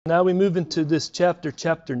Now we move into this chapter,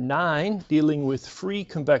 chapter 9, dealing with free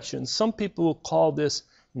convection. Some people will call this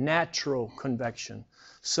natural convection.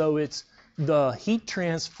 So it's the heat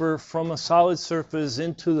transfer from a solid surface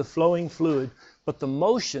into the flowing fluid, but the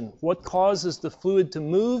motion, what causes the fluid to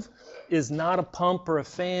move, is not a pump or a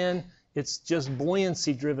fan, it's just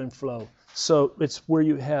buoyancy-driven flow. So it's where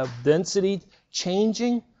you have density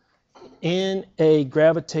changing in a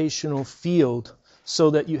gravitational field so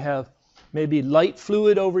that you have maybe light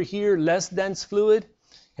fluid over here, less dense fluid,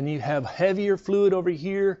 and you have heavier fluid over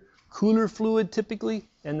here, cooler fluid typically,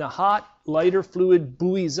 and the hot, lighter fluid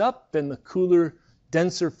buoys up and the cooler,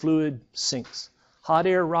 denser fluid sinks. Hot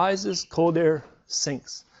air rises, cold air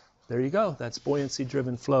sinks. There you go. That's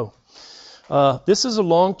buoyancy-driven flow. This is a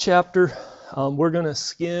long chapter. We're going to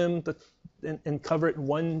skim and cover it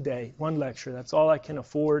one day, one lecture. That's all I can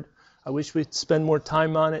afford. I wish we'd spend more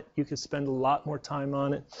time on it. You could spend a lot more time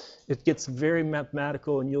on it. It gets very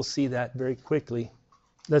mathematical, and you'll see that very quickly.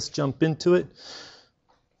 Let's jump into it.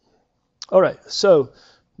 All right, so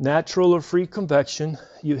natural or free convection,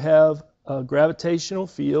 you have a gravitational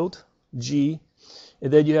field, G,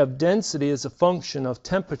 and then you have density as a function of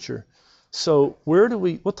temperature. So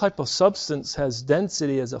what type of substance has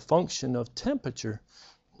density as a function of temperature?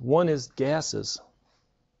 One is gases,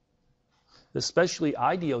 especially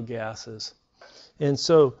ideal gases. And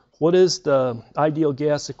so what is the ideal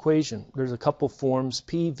gas equation? There's a couple forms.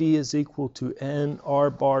 PV is equal to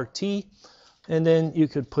NR bar T. And then you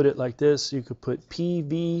could put it like this. You could put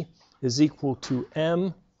PV is equal to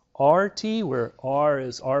MRT, where R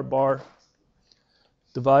is R bar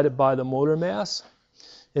divided by the molar mass.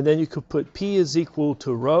 And then you could put P is equal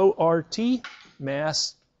to rho RT.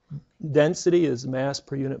 Mass density is mass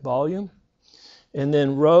per unit volume. And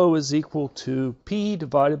then rho is equal to P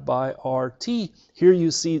divided by RT. Here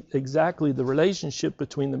you see exactly the relationship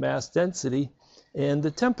between the mass density and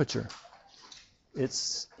the temperature.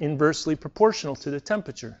 It's inversely proportional to the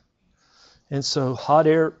temperature. And so hot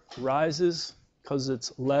air rises because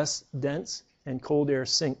it's less dense, and cold air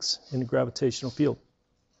sinks in the gravitational field.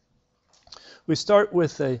 We start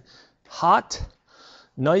with a hot,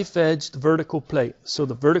 knife-edged vertical plate. So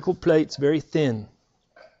the vertical plate's very thin,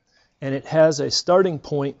 and it has a starting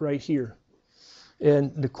point right here.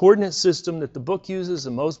 And the coordinate system that the book uses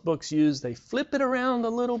and most books use, they flip it around a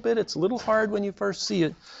little bit. It's a little hard when you first see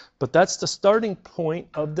it, but that's the starting point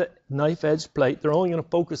of the knife-edged plate. They're only going to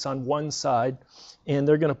focus on one side, and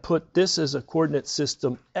they're going to put this as a coordinate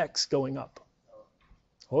system, X going up.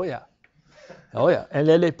 Oh yeah. Oh yeah. And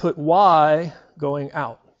then they put Y going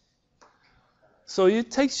out. So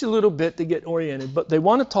it takes you a little bit to get oriented, but they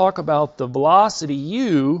want to talk about the velocity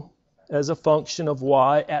U as a function of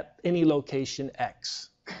y at any location x.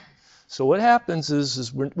 So what happens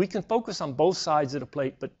is we can focus on both sides of the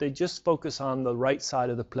plate, but they just focus on the right side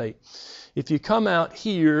of the plate. If you come out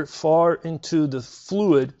here far into the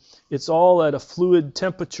fluid, it's all at a fluid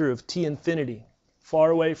temperature of T infinity.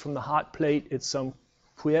 Far away from the hot plate, it's some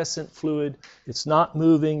quiescent fluid. It's not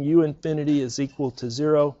moving. U infinity is equal to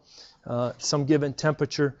 0, some given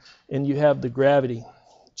temperature, and you have the gravity,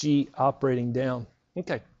 G, operating down.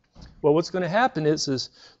 Okay. Well, what's going to happen is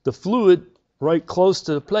the fluid right close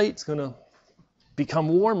to the plate is going to become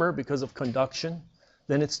warmer because of conduction.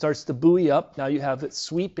 Then it starts to buoy up. Now you have it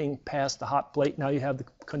sweeping past the hot plate. Now you have the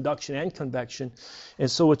conduction and convection.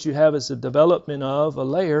 And so what you have is the development of a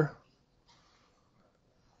layer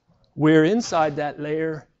where inside that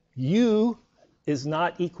layer, U is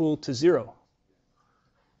not equal to 0.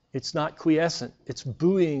 It's not quiescent. It's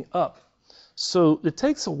buoying up. So it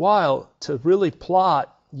takes a while to really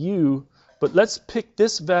plot U, but let's pick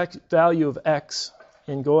this value of x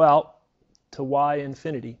and go out to y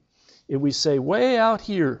infinity. If we say way out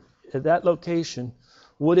here at that location,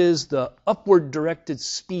 what is the upward directed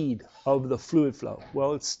speed of the fluid flow?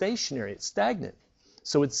 Well, it's stationary, it's stagnant,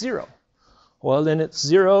 so it's 0. Well, then it's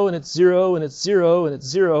 0, and it's 0, and it's 0, and it's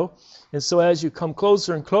 0, and so as you come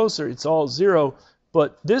closer and closer, it's all 0,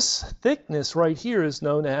 but this thickness right here is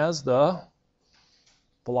known as the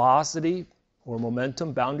velocity or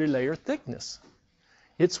momentum boundary layer thickness.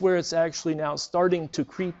 It's where it's actually now starting to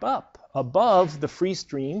creep up above the free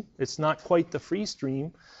stream. It's not quite the free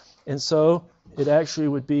stream, and so it actually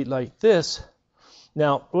would be like this.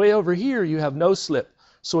 Now, way over here, you have no slip.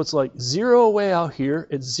 So it's like 0 way out here.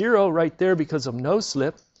 It's 0 right there because of no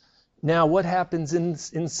slip. Now, what happens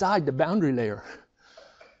inside the boundary layer?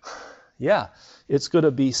 Yeah, it's going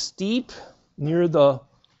to be steep near the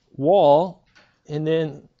wall, and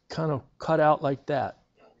then kind of cut out like that.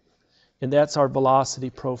 And that's our velocity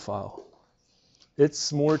profile.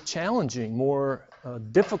 It's more challenging, more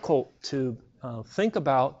difficult to think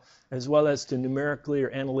about as well as to numerically or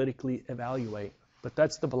analytically evaluate. But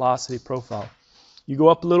that's the velocity profile. You go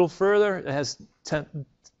up a little further, it has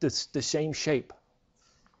the same shape.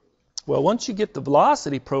 Well, once you get the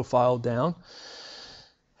velocity profile down,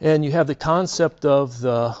 and you have the concept of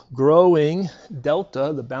the growing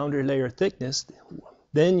delta, the boundary layer thickness,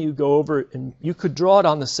 then you go over and you could draw it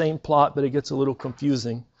on the same plot, but it gets a little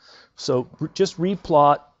confusing. So just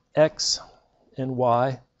replot X and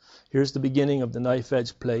Y. Here's the beginning of the knife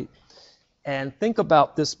edge plate. And think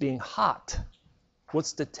about this being hot.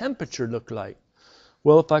 What's the temperature look like?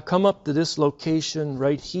 Well, if I come up to this location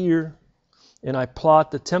right here, and I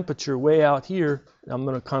plot the temperature way out here, I'm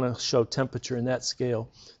going to kind of show temperature in that scale.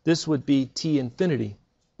 This would be T infinity.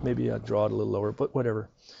 Maybe I'll draw it a little lower, but whatever.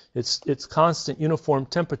 It's constant uniform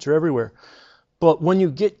temperature everywhere. But when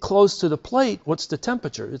you get close to the plate, what's the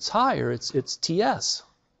temperature? It's higher. It's TS.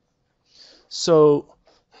 So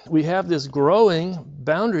we have this growing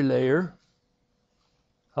boundary layer.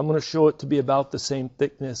 I'm going to show it to be about the same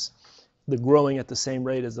thickness, the growing at the same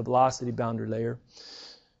rate as the velocity boundary layer.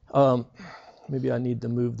 Maybe I need to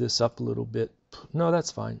move this up a little bit. No,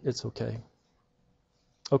 that's fine. It's okay.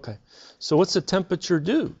 Okay. So what's the temperature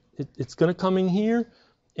do? It's going to come in here,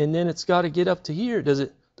 and then it's got to get up to here. Does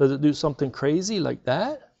it do something crazy like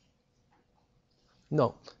that?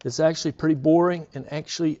 No. It's actually pretty boring, and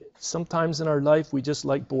actually sometimes in our life we just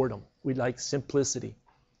like boredom. We like simplicity.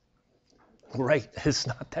 Right. It's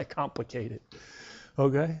not that complicated.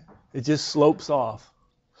 Okay? It just slopes off.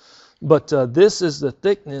 But this is the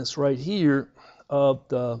thickness right here of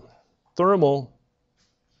the thermal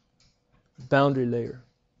boundary layer.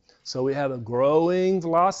 So we have a growing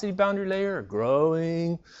velocity boundary layer, a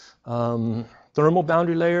growing thermal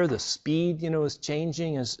boundary layer. The speed, is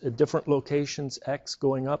changing as at different locations, x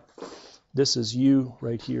going up. This is u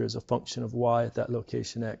right here as a function of y at that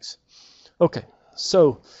location x. Okay,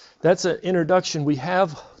 so that's an introduction. We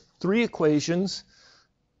have three equations: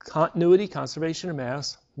 continuity, conservation of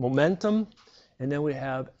mass, momentum, and then we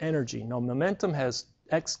have energy. Now, momentum has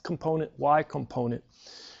x component, y component.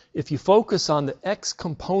 If you focus on the x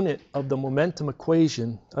component of the momentum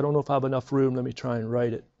equation, I don't know if I have enough room, let me try and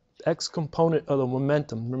write it. X component of the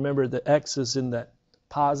momentum, remember the x is in that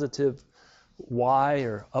positive y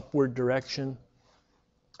or upward direction.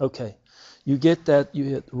 Okay, you get that, you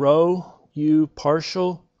hit rho u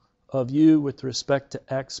partial of u with respect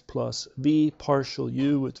to x plus v partial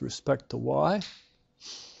u with respect to y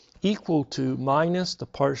equal to minus the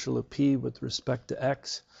partial of p with respect to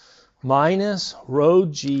x minus rho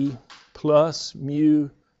g plus mu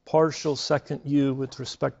partial second u with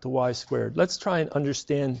respect to y squared. Let's try and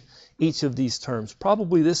understand each of these terms.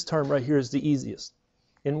 Probably this term right here is the easiest.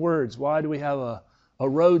 In words, why do we have a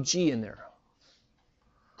rho g in there?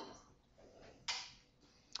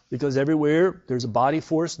 Because everywhere there's a body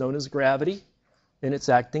force known as gravity, and it's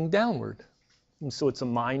acting downward. And so it's a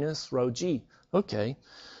minus rho g. Okay.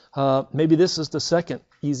 Maybe this is the second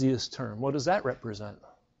easiest term. What does that represent?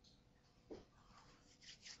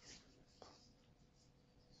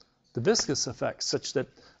 The viscous effect, such that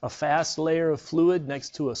a fast layer of fluid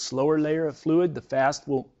next to a slower layer of fluid, the fast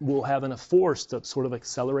will have a force to sort of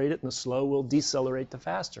accelerate it, and the slow will decelerate the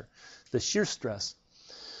faster. The shear stress.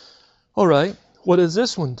 All right, what is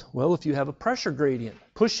this one? Well, if you have a pressure gradient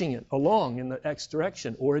pushing it along in the x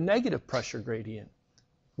direction, or a negative pressure gradient.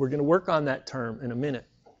 We're going to work on that term in a minute.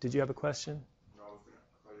 Did you have a question? No, I thought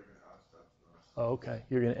you were going to ask that. Oh, okay,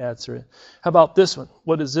 you're going to answer it. How about this one?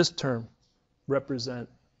 What does this term represent?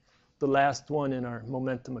 The last one in our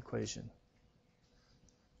momentum equation.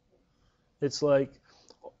 It's like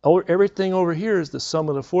everything over here is the sum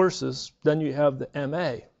of the forces. Then you have the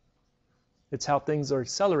MA. It's how things are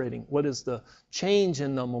accelerating. What is the change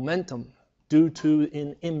in the momentum due to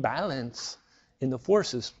an imbalance in the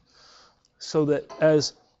forces? So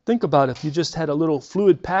that think about it, if you just had a little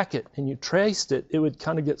fluid packet and you traced it, it would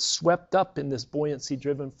kind of get swept up in this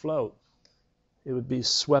buoyancy-driven flow. It would be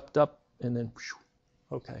swept up and then,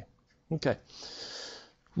 okay. Okay.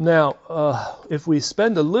 Now, if we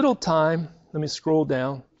spend a little time, let me scroll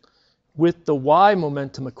down, with the y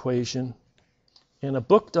momentum equation, and a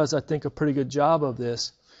book does, I think, a pretty good job of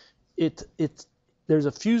this. There's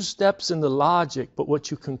a few steps in the logic, but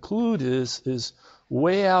what you conclude is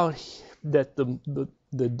way out that the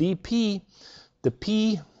dp, the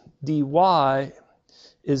p dy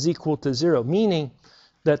is equal to 0, meaning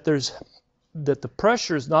that the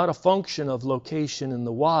pressure is not a function of location in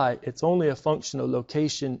the y, it's only a function of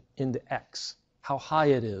location in the x, how high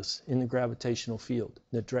it is in the gravitational field,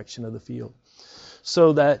 the direction of the field.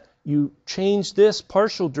 So that you change this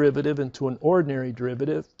partial derivative into an ordinary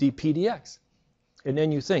derivative, dp dx. And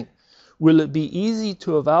then you think, will it be easy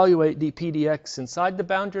to evaluate dP dx inside the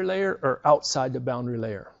boundary layer or outside the boundary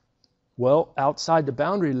layer? Well, outside the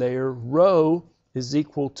boundary layer, rho is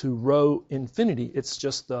equal to rho infinity. It's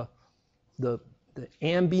just the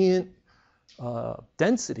ambient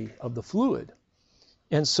density of the fluid.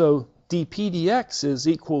 And so dP dx is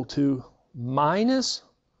equal to minus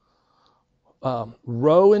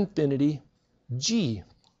rho infinity g.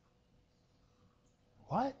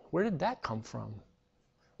 What? Where did that come from?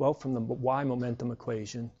 Well, from the y momentum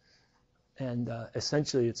equation. And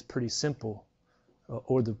essentially it's pretty simple.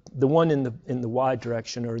 Or the one in the y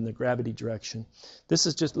direction or in the gravity direction. This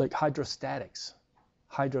is just like hydrostatics.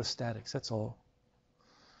 Hydrostatics, that's all.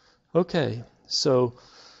 Okay, so,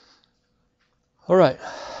 all right.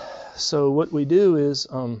 So what we do is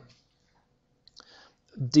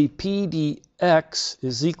dP dx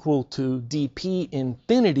is equal to dP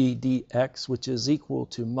infinity dx, which is equal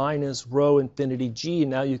to minus rho infinity g.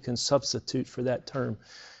 And now you can substitute for that term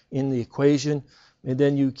in the equation. And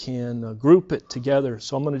then you can group it together.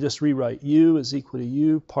 So I'm going to just rewrite u is equal to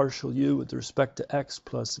u partial u with respect to x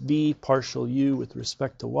plus v partial u with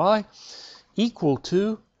respect to y equal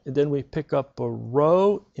to, and then we pick up a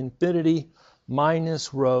rho infinity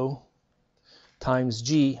minus rho times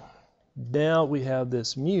g. Now we have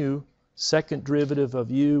this mu, second derivative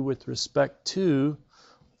of u with respect to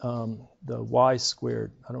the y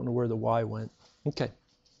squared. I don't know where the y went. Okay.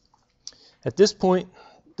 At this point,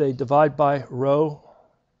 they divide by rho,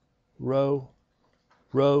 rho,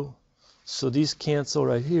 rho. So these cancel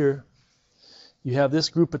right here. You have this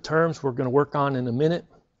group of terms we're going to work on in a minute.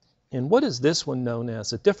 And what is this one known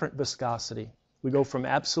as? A different viscosity. We go from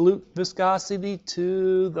absolute viscosity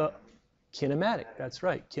to the kinematic. That's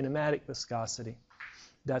right, kinematic viscosity.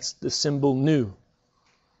 That's the symbol nu.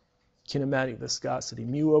 Kinematic viscosity,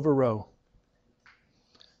 mu over rho.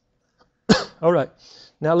 All right.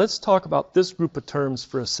 Now let's talk about this group of terms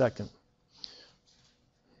for a second.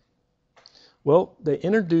 Well, they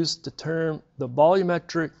introduced the term, the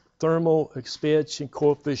volumetric thermal expansion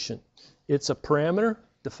coefficient. It's a parameter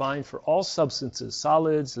defined for all substances,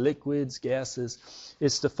 solids, liquids, gases.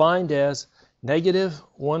 It's defined as negative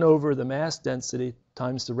 1 over the mass density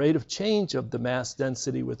times the rate of change of the mass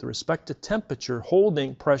density with respect to temperature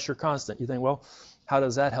holding pressure constant. You think, well, how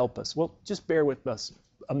does that help us? Well, just bear with us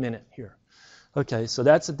a minute here. Okay, so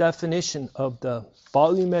that's a definition of the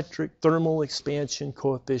volumetric thermal expansion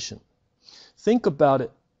coefficient. Think about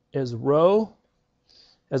it as rho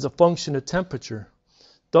as a function of temperature.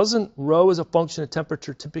 Doesn't rho as a function of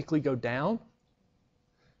temperature typically go down?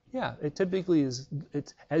 Yeah, it typically is.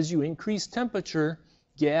 As you increase temperature,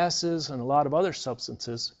 gases and a lot of other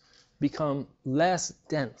substances become less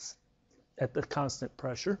dense at the constant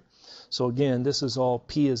pressure. So again, this is all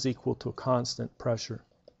P is equal to a constant pressure.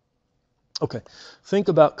 Okay, think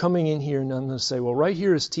about coming in here and I'm going to say, well, right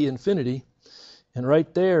here is T infinity, and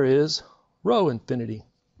right there is rho infinity.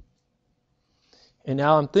 And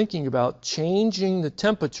now I'm thinking about changing the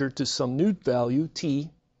temperature to some new value, T,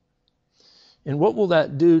 and what will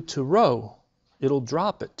that do to rho? It'll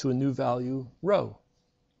drop it to a new value, rho.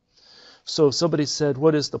 So if somebody said,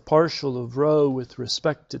 what is the partial of rho with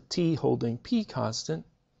respect to T holding P constant?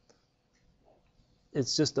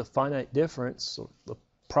 It's just a finite difference, so the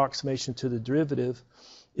approximation to the derivative,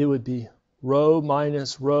 it would be rho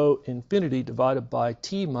minus rho infinity divided by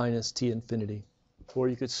T minus T infinity. Or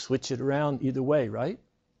you could switch it around either way, right?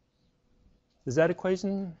 Is that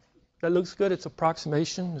equation, that looks good? It's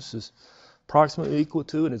approximation. This is approximately equal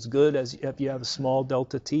to, and it's good as if you have a small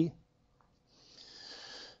delta T.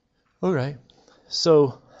 All right,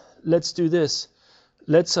 so let's do this.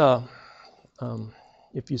 Let's,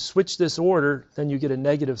 if you switch this order, then you get a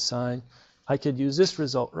negative sign. I could use this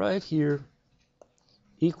result right here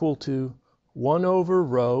equal to 1 over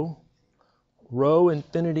rho, rho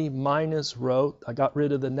infinity minus rho, I got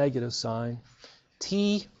rid of the negative sign,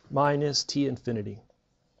 T minus T infinity.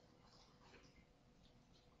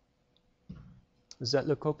 Does that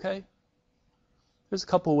look okay? There's a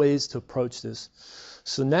couple ways to approach this.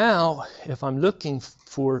 So now, if I'm looking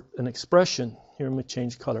for an expression, here I'm going to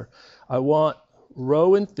change color. I want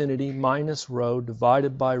rho infinity minus rho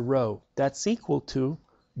divided by rho. That's equal to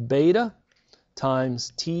beta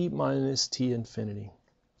times T minus T infinity.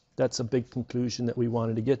 That's a big conclusion that we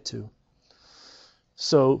wanted to get to.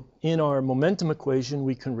 So in our momentum equation,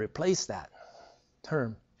 we can replace that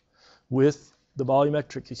term with the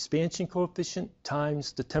volumetric expansion coefficient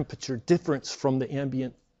times the temperature difference from the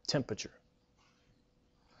ambient temperature.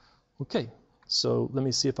 Okay, so let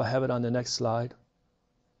me see if I have it on the next slide.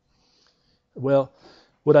 Well,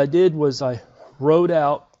 what I did was I wrote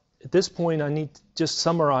out, at this point I need to just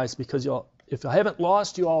summarize because if I haven't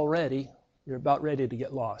lost you already, you're about ready to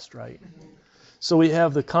get lost, right? So we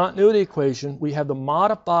have the continuity equation. We have the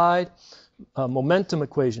modified momentum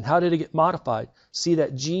equation. How did it get modified? See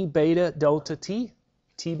that G beta delta T,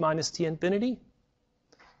 T minus T infinity?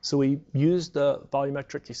 So we used the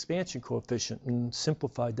volumetric expansion coefficient and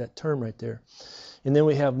simplified that term right there. And then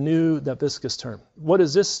we have that viscous term. What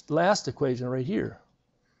is this last equation right here?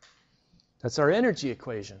 That's our energy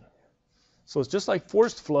equation. So it's just like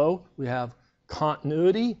forced flow. We have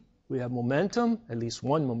continuity, we have momentum, at least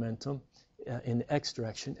one momentum in the x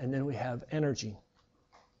direction, and then we have energy.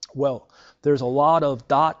 Well, there's a lot of ...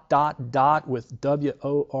 with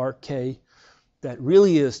W-O-R-K that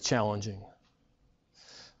really is challenging,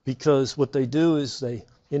 because what they do is they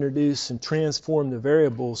introduce and transform the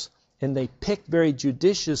variables, and they pick very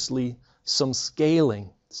judiciously some scaling.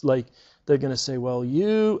 It's like they're going to say, well,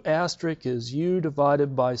 U asterisk is U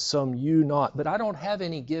divided by some U naught, but I don't have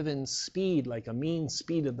any given speed, like a mean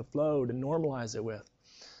speed of the flow to normalize it with.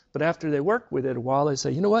 But after they work with it a while, they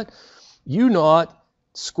say, you know what? U naught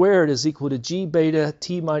squared is equal to G beta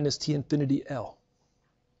T minus T infinity L.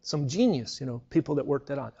 Some genius, people that worked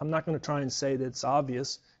that on. I'm not going to try and say that it's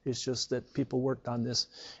obvious. It's just that people worked on this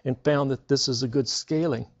and found that this is a good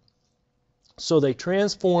scaling. So they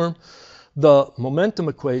transform the momentum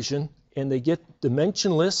equation, and they get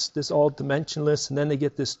dimensionless, this all dimensionless, and then they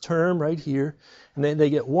get this term right here, and then they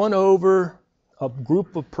get 1 over a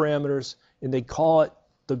group of parameters, and they call it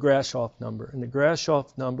the Grashof number. And the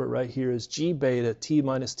Grashof number right here is G beta T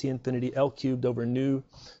minus T infinity L cubed over nu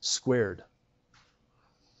squared.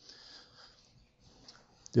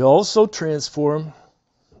 They also transform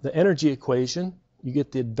the energy equation. You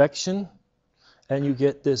get the advection, and you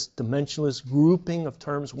get this dimensionless grouping of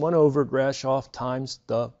terms 1 over Grashof times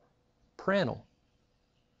the Prandtl.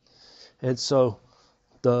 And so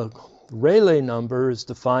the Rayleigh number is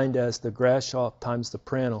defined as the Grashof times the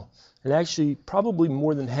Prandtl. And actually, probably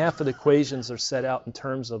more than half of the equations are set out in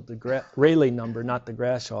terms of the Rayleigh number, not the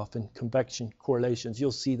Grashof, in convection correlations.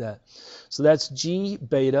 You'll see that. So that's G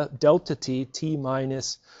beta delta T, T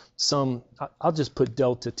minus some, I'll just put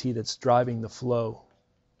delta T that's driving the flow.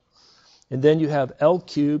 And then you have L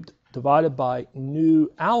cubed divided by nu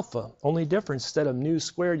alpha. Only difference, instead of nu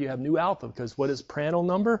squared, you have nu alpha, because what is Prandtl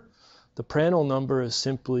number? The Prandtl number is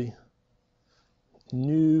simply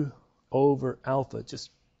nu over alpha. It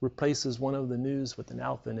just replaces one of the nu's with an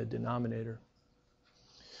alpha in a denominator.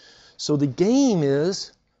 So the game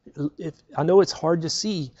is, I know it's hard to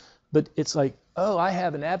see, but it's like, oh, I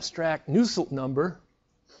have an abstract Nusselt number,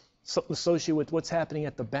 something associated with what's happening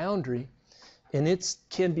at the boundary, and it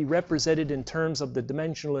can be represented in terms of the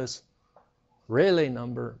dimensionless Rayleigh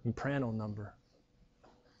number and Prandtl number.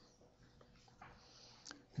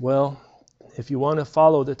 Well, if you want to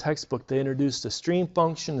follow the textbook, they introduced a stream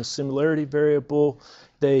function, a similarity variable.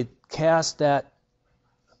 They cast that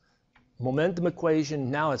momentum equation.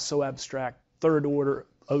 Now it's so abstract. Third order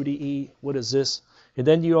ODE. What is this? And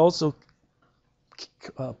then you also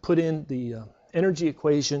put in the energy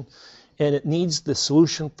equation, and it needs the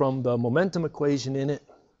solution from the momentum equation in it.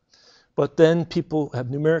 But then people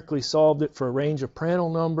have numerically solved it for a range of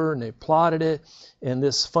Prandtl number, and they plotted it. And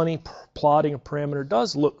this funny plotting of parameter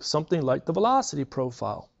does look something like the velocity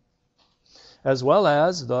profile, as well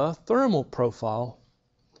as the thermal profile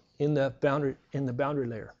in the boundary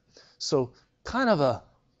layer. So kind of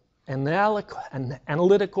an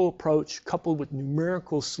analytical approach coupled with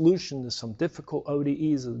numerical solution to some difficult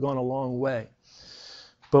ODEs has gone a long way.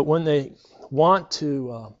 But when they want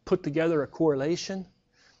to put together a correlation,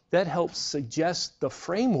 that helps suggest the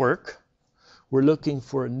framework. We're looking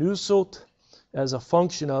for a Nusselt as a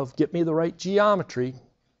function of get me the right geometry,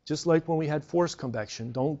 just like when we had force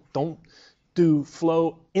convection. Don't do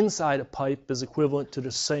flow inside a pipe as equivalent to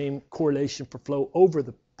the same correlation for flow over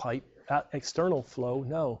the pipe, external flow.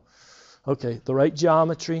 No. Okay, the right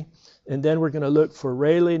geometry, and then we're going to look for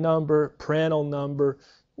Rayleigh number, Prandtl number.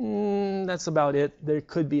 That's about it. There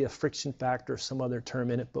could be a friction factor or some other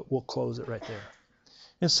term in it, but we'll close it right there.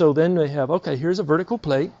 And so then they have, okay, here's a vertical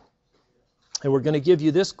plate, and we're going to give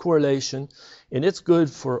you this correlation, and it's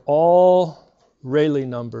good for all Rayleigh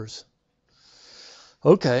numbers.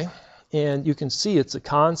 Okay, and you can see it's a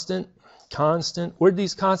constant. Where do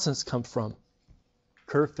these constants come from?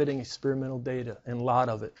 Curve fitting experimental data, and a lot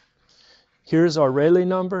of it. Here's our Rayleigh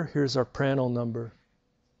number, here's our Prandtl number.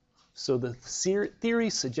 So the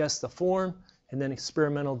theory suggests the form, and then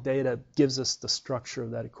experimental data gives us the structure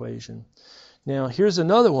of that equation. Now, here's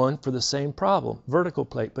another one for the same problem, vertical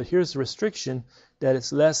plate, but here's the restriction that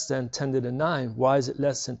it's less than 10 to the 9. Why is it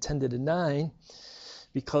less than 10 to the 9?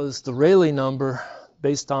 Because the Rayleigh number,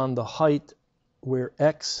 based on the height where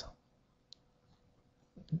x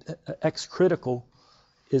X critical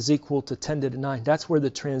is equal to 10 to the 9. That's where the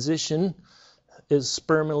transition is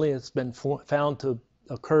spermally. It's been found to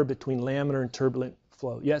occur between laminar and turbulent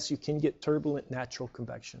flow. Yes, you can get turbulent natural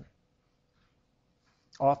convection.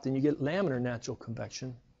 Often you get laminar natural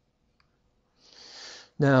convection.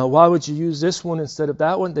 Now, why would you use this one instead of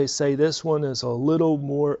that one? They say this one is a little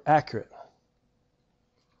more accurate.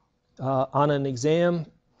 On an exam,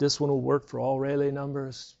 this one will work for all Rayleigh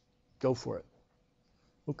numbers. Go for it.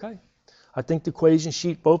 Okay. I think the equation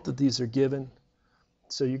sheet, both of these are given.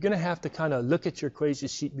 So you're going to have to kind of look at your equation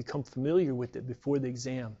sheet, become familiar with it before the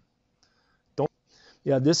exam.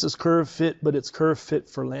 Yeah, this is curve fit, but it's curve fit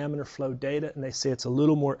for laminar flow data, and they say it's a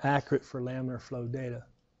little more accurate for laminar flow data.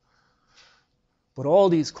 But all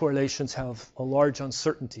these correlations have a large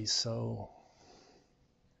uncertainty, so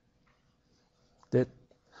that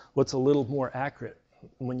what's a little more accurate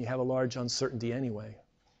when you have a large uncertainty anyway.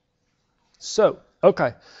 So,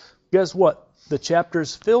 okay, guess what? The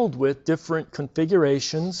chapter's filled with different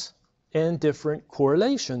configurations and different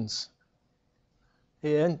correlations.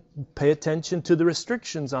 And pay attention to the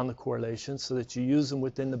restrictions on the correlations so that you use them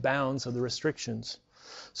within the bounds of the restrictions.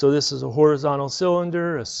 So this is a horizontal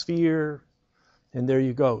cylinder, a sphere, and there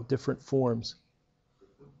you go, different forms.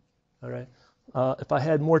 All right. If I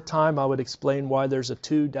had more time, I would explain why there's a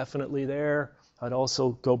 2 definitely there. I'd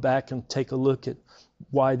also go back and take a look at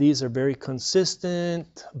why these are very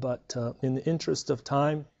consistent, but in the interest of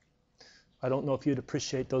time, I don't know if you'd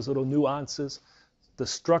appreciate those little nuances. The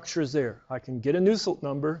structure's there. I can get a Nusselt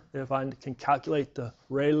number if I can calculate the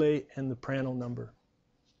Rayleigh and the Prandtl number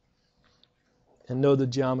and know the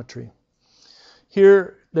geometry.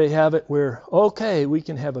 Here they have it where, okay, we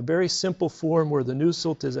can have a very simple form where the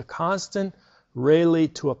Nusselt is a constant, Rayleigh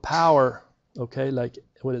to a power, okay, like,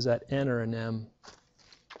 what is that, n or an m?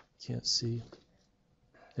 Can't see.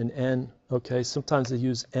 An n, okay, sometimes they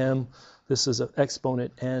use m. This is an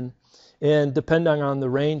exponent n. And depending on the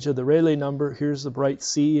range of the Rayleigh number, here's the right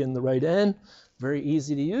c and the right n. Very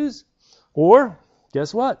easy to use. Or,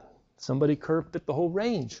 guess what? Somebody curve fit the whole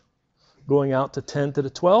range, going out to 10 to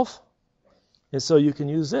the 12th. And so you can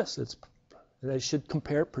use this. They should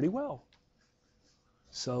compare pretty well.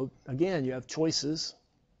 So, again, you have choices.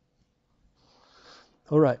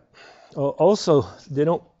 All right. Also,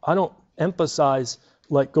 I don't emphasize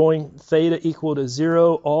like going theta equal to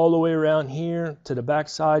 0 all the way around here to the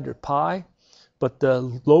backside or pi. But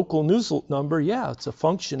the local Nusselt number, yeah, it's a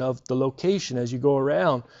function of the location as you go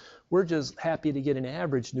around. We're just happy to get an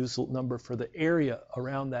average Nusselt number for the area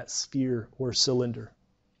around that sphere or cylinder.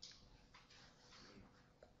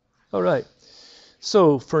 All right.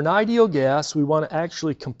 So for an ideal gas, we want to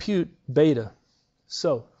actually compute beta.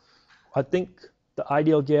 So I think the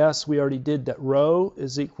ideal gas, we already did that rho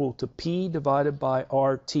is equal to P divided by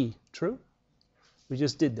RT. True? We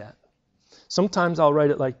just did that. Sometimes I'll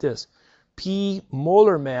write it like this. P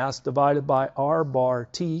molar mass divided by R bar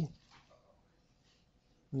T.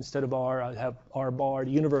 Instead of R, I have R bar,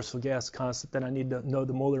 the universal gas constant. Then I need to know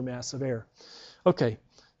the molar mass of air. Okay.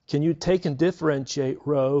 Can you take and differentiate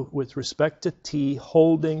rho with respect to T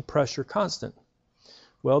holding pressure constant?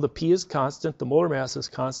 Well, the P is constant, the molar mass is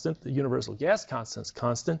constant, the universal gas constant is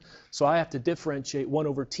constant, so I have to differentiate 1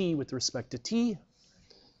 over T with respect to T,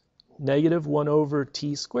 negative 1 over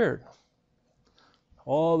T squared.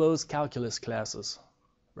 All those calculus classes,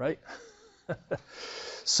 right?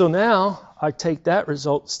 So now I take that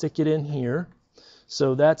result, stick it in here.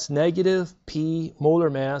 So that's negative P molar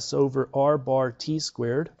mass over R bar T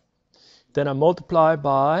squared. Then I multiply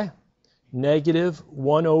by negative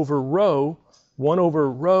 1 over rho. 1 over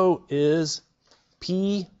rho is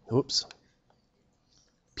P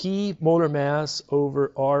molar mass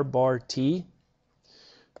over R bar T.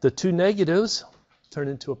 The two negatives turn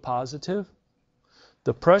into a positive.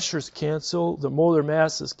 The pressures cancel, the molar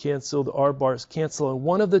masses cancel, the R bars cancel, and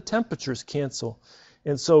one of the temperatures cancel.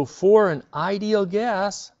 And so for an ideal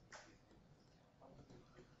gas,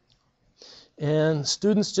 and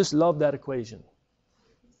students just love that equation.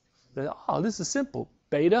 Oh, this is simple.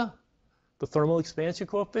 Beta, the thermal expansion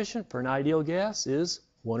coefficient for an ideal gas, is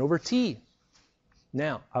 1 over T.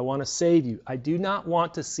 Now, I want to save you. I do not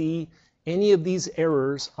want to see any of these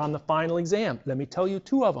errors on the final exam. Let me tell you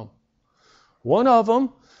 2 of them. One of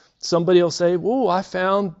them, somebody will say, "Whoa, I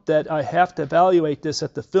found that I have to evaluate this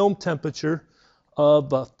at the film temperature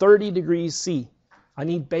of 30 degrees C. I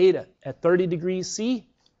need beta at 30 degrees C.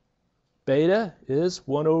 Beta is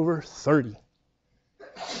 1 over 30.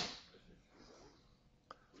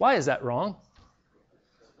 Why is that wrong?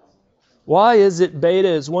 Why is it beta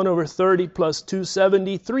is 1 over 30 plus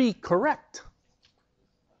 273 correct?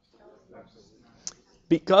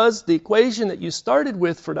 because the equation that you started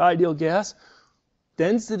with for the ideal gas,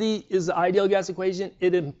 density is the ideal gas equation.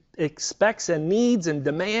 It expects and needs and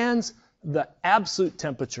demands the absolute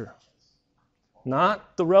temperature,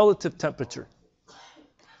 not the relative temperature.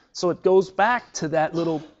 So it goes back to that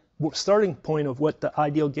little starting point of what the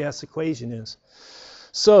ideal gas equation is.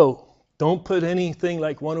 So don't put anything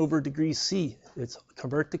like 1 over degrees C. It's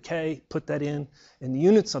convert to K, put that in, and the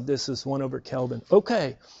units of this is 1 over Kelvin.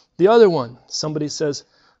 Okay, the other one, somebody says,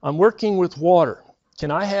 I'm working with water.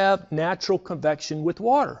 Can I have natural convection with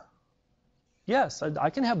water? Yes,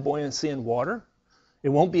 I can have buoyancy in water. It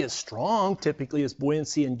won't be as strong typically as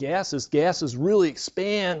buoyancy in gases. Gases really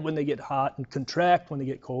expand when they get hot and contract when they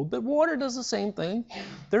get cold, but water does the same thing.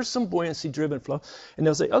 There's some buoyancy-driven flow. And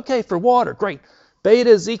they'll say, okay, for water, great.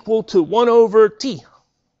 Beta is equal to 1 over T.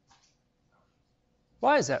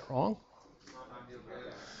 Why is that wrong?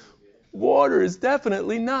 Water is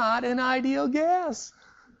definitely not an ideal gas,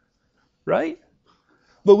 right?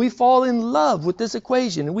 But we fall in love with this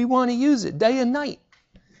equation, and we want to use it day and night.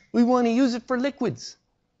 We want to use it for liquids.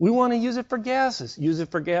 We want to use it for gases. Use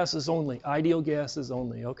it for gases only, ideal gases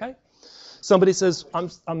only, okay? Somebody says,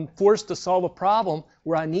 I'm forced to solve a problem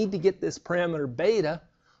where I need to get this parameter beta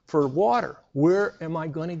for water. Where am I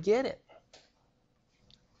going to get it?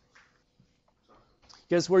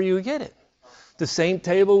 Guess where you get it? The same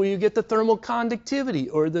table where you get the thermal conductivity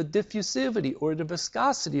or the diffusivity or the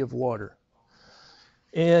viscosity of water.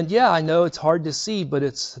 And yeah, I know it's hard to see, but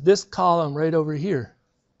it's this column right over here.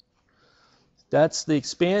 That's the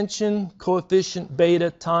expansion coefficient beta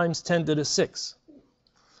times 10 to the 6.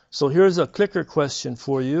 So here's a clicker question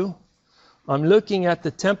for you. I'm looking at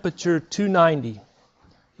the temperature 290.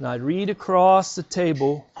 And I read across the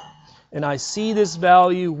table, and I see this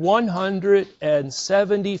value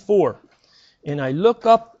 174. And I look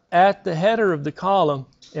up at the header of the column,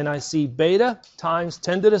 and I see beta times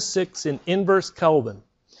 10 to the 6 in inverse Kelvin.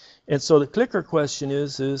 And so the clicker question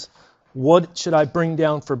is what should I bring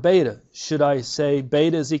down for beta? Should I say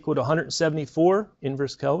beta is equal to 174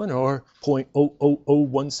 inverse Kelvin, or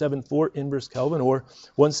 0.000174 inverse Kelvin, or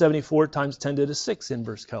 174 times 10 to the 6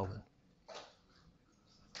 inverse Kelvin?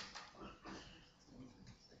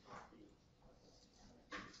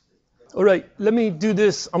 All right, let me do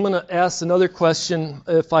this. I'm going to ask another question.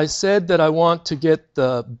 If I said that I want to get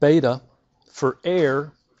the beta for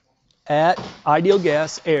air at ideal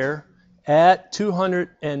gas air at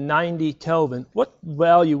 290 Kelvin, what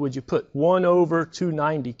value would you put? 1 over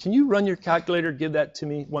 290. Can you run your calculator? Give that to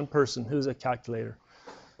me. One person. Who's a calculator?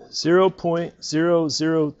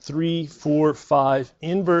 0.00345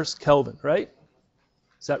 inverse Kelvin, right?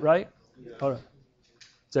 Is that right? Yeah. All right.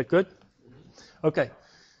 Is that good? Okay.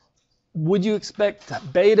 Would you expect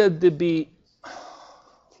beta to be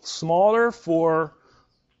smaller for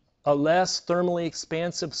a less thermally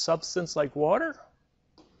expansive substance like water?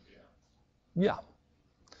 Yeah.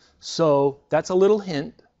 So that's a little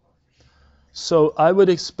hint. So I would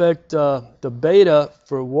expect the beta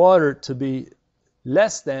for water to be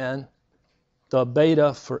less than the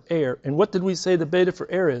beta for air. And what did we say the beta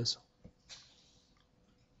for air is?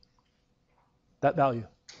 That value.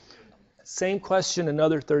 Same question,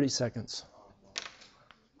 another 30 seconds.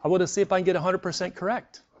 I want to see if I can get 100%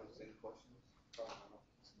 correct.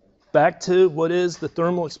 Back to what is the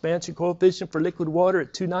thermal expansion coefficient for liquid water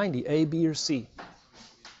at 290, A, B, or C?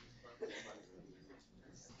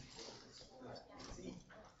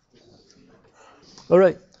 All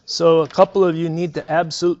right, so a couple of you need to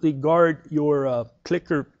absolutely guard your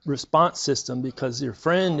clicker response system because your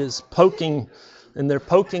friend is poking, and they're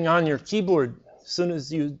poking on your keyboard. As soon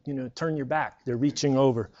as you turn your back, they're reaching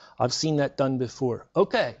over. I've seen that done before.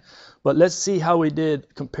 Okay, but let's see how we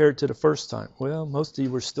did compared to the first time. Well, most of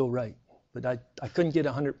you were still right, but I couldn't get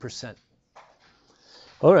 100%.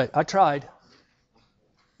 All right, I tried.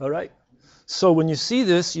 All right. So when you see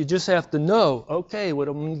this, you just have to know, okay, what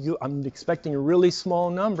I'm expecting a really small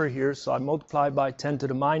number here, so I multiply by 10 to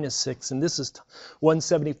the minus 6, and this is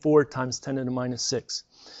 174 times 10 to the minus 6.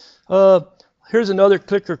 Here's another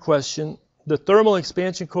clicker question. The thermal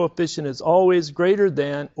expansion coefficient is always greater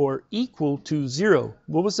than or equal to 0.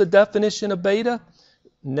 What was the definition of beta?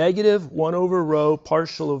 Negative 1 over rho,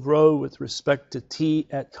 partial of rho with respect to T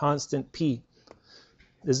at constant P.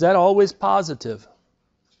 Is that always positive?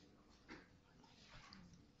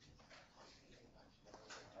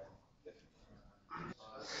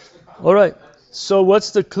 All right. So what's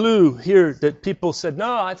the clue here that people said,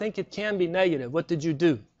 no, I think it can be negative? What did you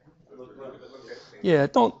do? Yeah,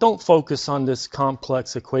 don't focus on this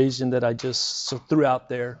complex equation that I just threw out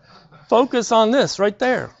there. Focus on this right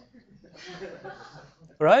there.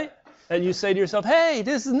 Right? And you say to yourself, hey,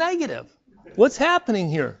 this is negative. What's happening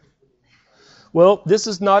here? Well, this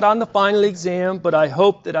is not on the final exam, but I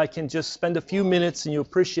hope that I can just spend a few minutes and you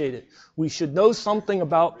appreciate it. We should know something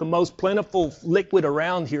about the most plentiful liquid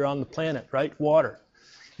around here on the planet, right? Water.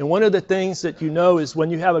 And one of the things that you know is when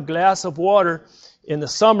you have a glass of water in the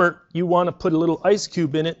summer, you want to put a little ice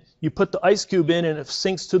cube in it. You put the ice cube in and it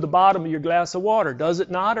sinks to the bottom of your glass of water. Does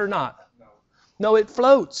it not or not? No, it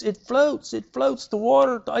floats. It floats. It floats. The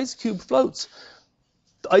water, the ice cube floats.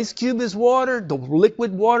 The ice cube is water. The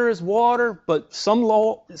liquid water is water. But some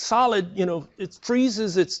solid, it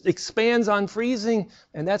freezes. It expands on freezing.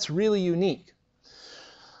 And that's really unique.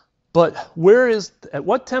 But at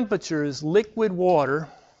what temperature is liquid water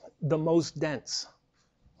the most dense?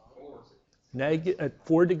 At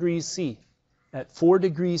 4 degrees C. At 4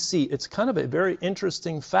 degrees C. It's kind of a very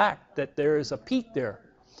interesting fact that there is a peak there.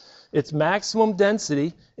 It's maximum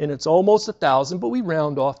density, and it's almost 1,000, but we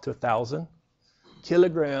round off to 1,000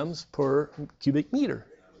 kilograms per cubic meter.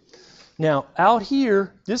 Now, out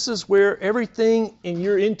here, this is where everything in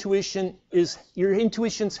your intuition's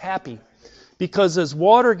happy. Because as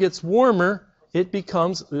water gets warmer, it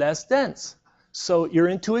becomes less dense. So your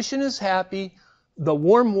intuition is happy. The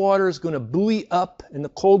warm water is going to buoy up, and the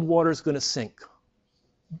cold water is going to sink.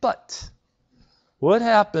 But what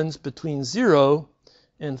happens between 0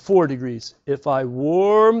 and 4 degrees? If I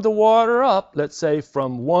warm the water up, let's say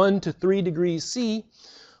from 1 to 3 degrees C,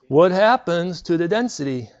 what happens to the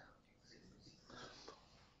density?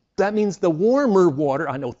 That means the warmer water,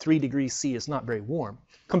 I know 3 degrees C is not very warm,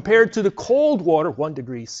 compared to the cold water, 1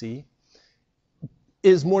 degree C,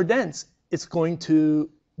 is more dense. It's going to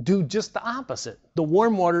do just the opposite. The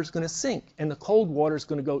warm water is going to sink, and the cold water is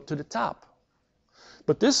going to go to the top.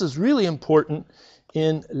 But this is really important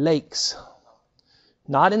in lakes.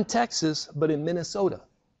 Not in Texas, but in Minnesota.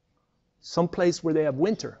 Someplace where they have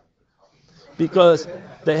winter. Because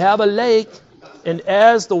they have a lake, and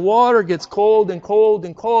as the water gets cold and cold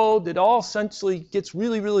and cold, it all essentially gets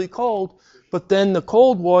really, really cold. But then the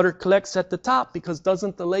cold water collects at the top, because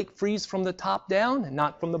doesn't the lake freeze from the top down and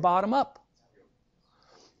not from the bottom up?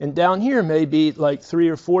 And down here may be like 3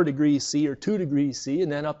 or 4 degrees C or 2 degrees C,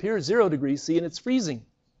 and then up here 0 degrees C, and it's freezing.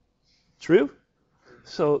 True?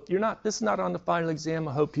 So this is not on the final exam.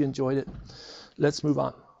 I hope you enjoyed it. Let's move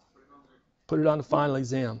on. Put it on the final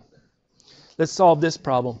exam. Let's solve this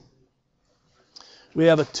problem. We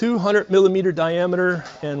have a 200 millimeter diameter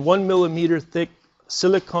and 1 millimeter thick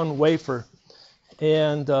silicon wafer.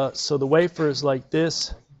 And so the wafer is like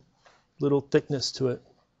this, little thickness to it.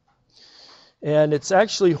 And it's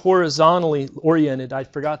actually horizontally oriented. I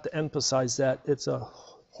forgot to emphasize that. It's a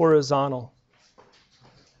horizontally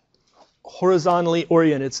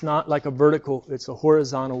oriented. It's not like a vertical. It's a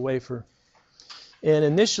horizontal wafer. And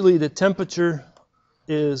initially the temperature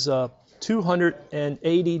is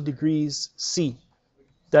 280 degrees C.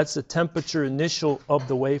 That's the temperature initial of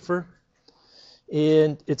the wafer.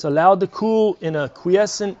 And it's allowed to cool in a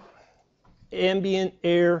quiescent ambient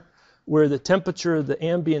air where the temperature of the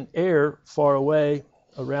ambient air far away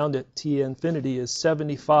around it, T infinity, is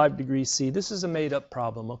 75 degrees C. This is a made-up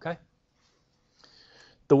problem, okay?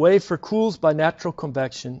 The wafer cools by natural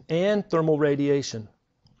convection and thermal radiation,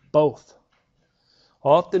 both.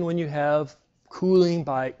 Often when you have cooling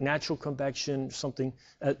by natural convection, something,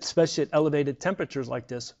 especially at elevated temperatures like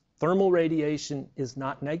this, thermal radiation is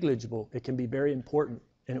not negligible. It can be very important,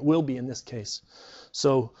 and it will be in this case.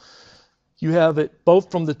 So you have it both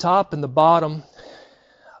from the top and the bottom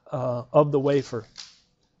of the wafer.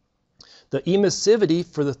 The emissivity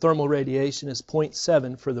for the thermal radiation is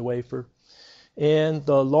 0.7 for the wafer. And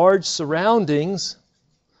the large surroundings,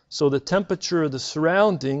 so the temperature of the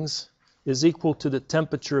surroundings is equal to the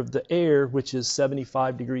temperature of the air, which is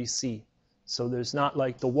 75 degrees C. So there's not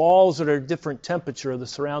like the walls that are a different temperature of the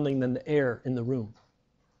surrounding than the air in the room.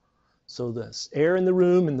 So the air in the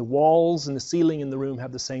room and the walls and the ceiling in the room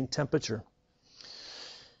have the same temperature.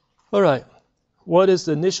 All right, what is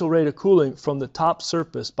the initial rate of cooling from the top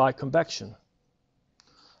surface by convection?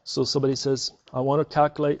 So somebody says, I want to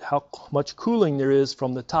calculate how much cooling there is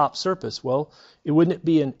from the top surface. Well, wouldn't it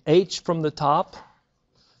be an H from the top,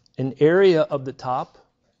 an area of the top,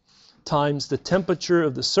 times the temperature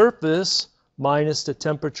of the surface minus the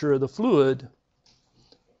temperature of the fluid?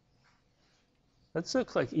 That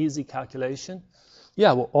looks like easy calculation.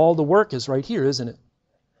 Yeah, well, all the work is right here, isn't it?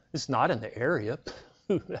 It's not in the area.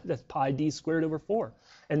 That's pi d squared over 4.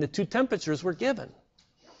 And the two temperatures were given.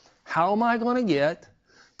 How am I going to get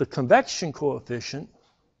the convection coefficient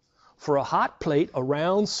for a hot plate, a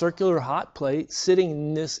round circular hot plate sitting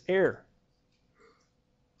in this air?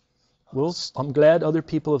 Well, I'm glad other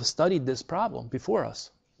people have studied this problem before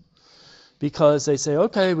us. because they say,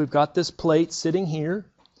 okay, we've got this plate sitting here,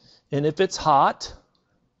 and if it's hot,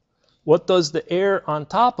 what does the air on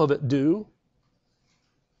top of it do?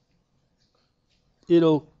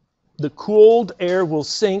 The cooled air will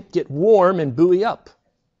sink, get warm, and buoy up.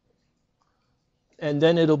 And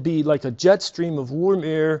then it'll be like a jet stream of warm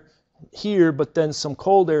air here, but then some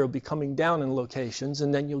cold air will be coming down in locations,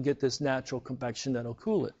 and then you'll get this natural convection that'll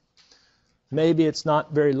cool it. Maybe it's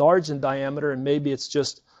not very large in diameter, and maybe it's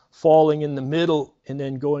just falling in the middle and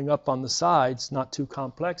then going up on the sides, not too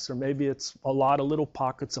complex, or maybe it's a lot of little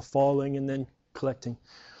pockets of falling and then collecting.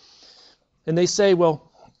 And they say,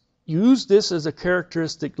 well, use this as a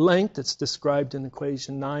characteristic length that's described in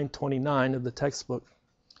equation 929 of the textbook,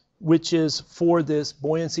 which is for this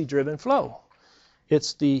buoyancy-driven flow.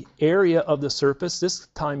 It's the area of the surface. This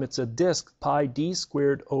time it's a disk, pi d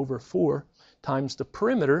squared over 4, times the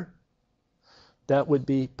perimeter. That would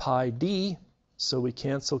be pi d. So we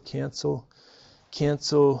cancel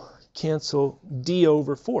d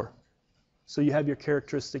over 4. So you have your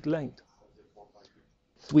characteristic length.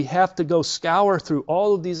 We have to go scour through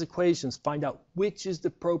all of these equations, find out which is the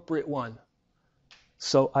appropriate one.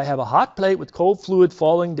 So I have a hot plate with cold fluid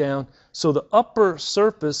falling down. So the upper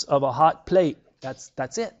surface of a hot plate, that's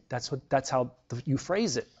it. That's how you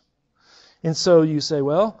phrase it. And so you say,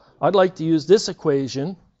 well, I'd like to use this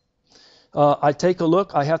equation. I take a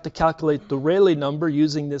look. I have to calculate the Rayleigh number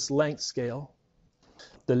using this length scale.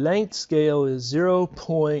 The length scale is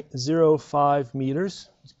 0.05 meters.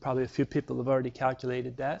 Probably a few people have already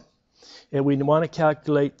calculated that. And we want to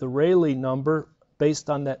calculate the Rayleigh number based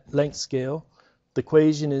on that length scale. The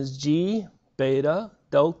equation is G beta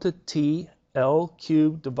delta T L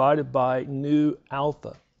cubed divided by nu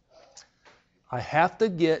alpha. I have to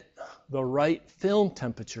get the right film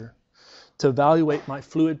temperature to evaluate my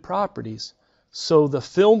fluid properties. So the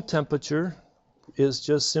film temperature is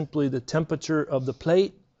just simply the temperature of the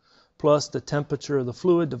plate plus the temperature of the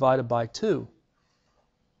fluid divided by 2.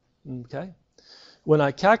 Okay? When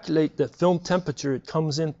I calculate the film temperature, it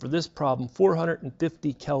comes in for this problem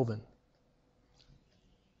 450 Kelvin.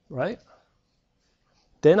 Right?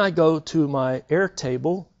 Then I go to my air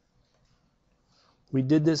table. We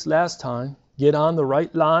did this last time. Get on the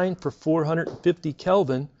right line for 450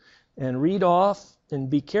 Kelvin and read off, and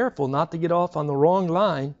be careful not to get off on the wrong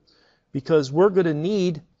line, because we're going to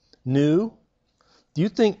need nu. Do you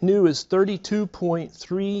think nu is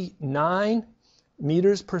 32.39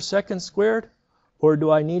 meters per second squared? Or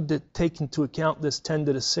do I need to take into account this 10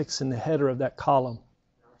 to the 6 in the header of that column?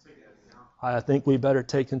 I think we better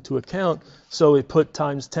take into account. So we put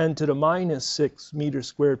times 10 to the minus 6 meters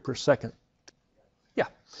squared per second. Yeah.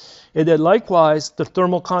 And then likewise, the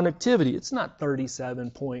thermal conductivity. It's not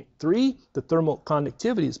 37.3. The thermal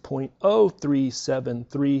conductivity is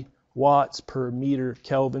 0.0373 watts per meter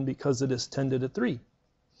Kelvin because it is 10 to the 3.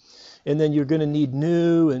 And then you're going to need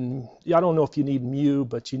nu, and I don't know if you need mu,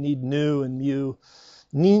 but you need nu and mu,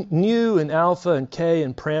 nu and alpha and K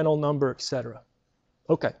and Prandtl number, etc.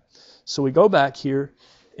 Okay, so we go back here,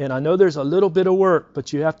 and I know there's a little bit of work,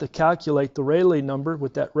 but you have to calculate the Rayleigh number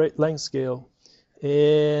with that length scale.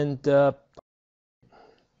 And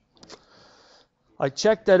I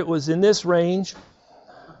checked that it was in this range.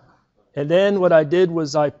 And then what I did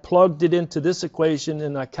was I plugged it into this equation,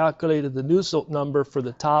 and I calculated the Nusselt number for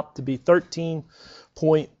the top to be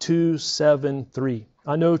 13.273.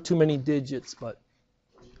 I know too many digits, but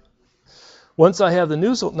once I have the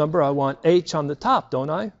Nusselt number, I want H on the top, don't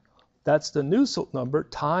I? That's the Nusselt number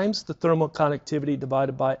times the thermal conductivity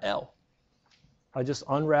divided by L. I just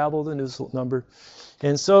unravel the Nusselt number.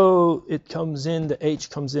 And so it comes in, the H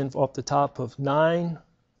comes in off the top of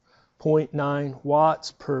 9.9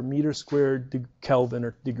 watts per meter squared Kelvin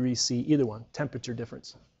or degree C, either one, temperature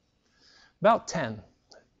difference. About 10.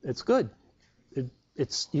 It's good. You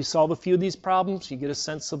solve a few of these problems, you get a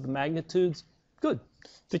sense of the magnitudes, good.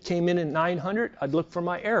 If it came in at 900, I'd look for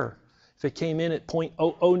my error. If it came in at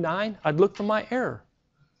 0.009, I'd look for my error.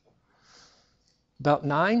 About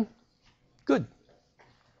 9, good.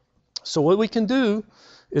 So what we can do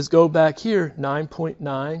is go back here,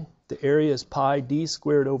 9.9. The area is pi d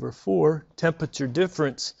squared over 4. Temperature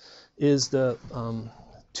difference is the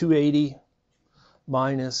 280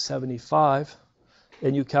 minus 75.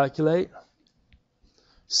 And you calculate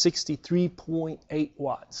 63.8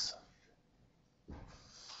 watts.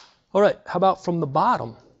 All right, how about from the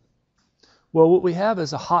bottom? Well, what we have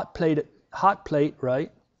is a hot plate,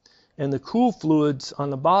 right? And the cool fluids on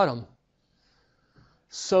the bottom.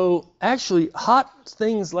 So actually, hot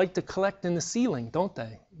things like to collect in the ceiling, don't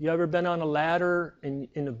they? You ever been on a ladder in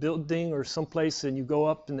a building or someplace and you go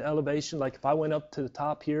up in the elevation? Like if I went up to the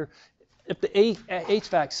top here, if the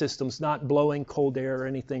HVAC system's not blowing cold air or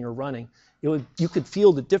anything or running, you could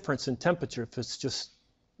feel the difference in temperature. If it's just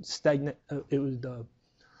stagnant, it would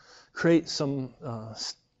create some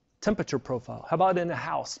temperature profile. How about in a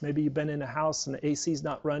house? Maybe you've been in a house and the AC's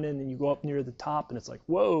not running and you go up near the top and it's like,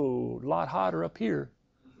 whoa, a lot hotter up here.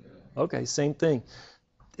 Okay, same thing.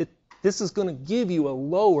 This is going to give you a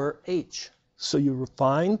lower H. So you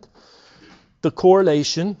find the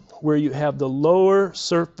correlation where you have the lower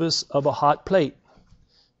surface of a hot plate.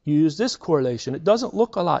 You use this correlation. It doesn't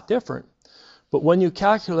look a lot different, but when you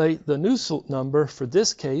calculate the Nusselt number for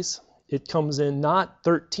this case, it comes in not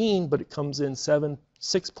 13, but it comes in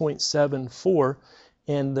 6.74,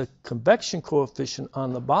 and the convection coefficient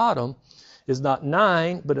on the bottom is not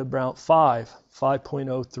 9, but about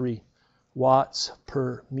 5.03 watts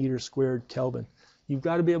per meter squared Kelvin. You've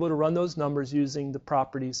got to be able to run those numbers using the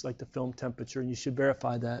properties like the film temperature, and you should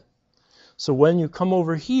verify that. So when you come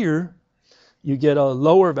over here, you get a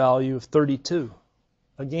lower value of 32.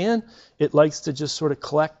 Again, it likes to just sort of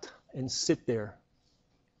collect and sit there.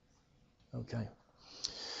 Okay.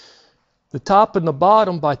 The top and the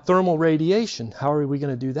bottom by thermal radiation. How are we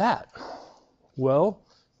going to do that? Well,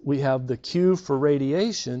 we have the Q for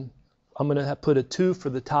radiation. I'm going to put a 2 for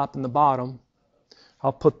the top and the bottom.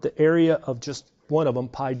 I'll put the area of just one of them,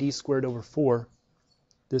 pi d squared over 4.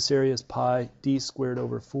 This area is pi d squared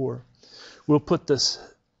over 4. We'll put this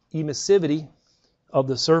emissivity of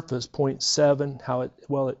the surface, 0.7, how it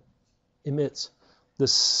emits. The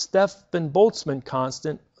Stefan-Boltzmann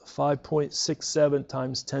constant, 5.67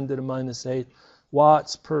 times 10 to the minus 8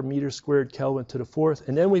 watts per meter squared Kelvin to the fourth.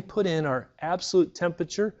 And then we put in our absolute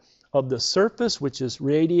temperature of the surface, which is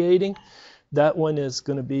radiating. That one is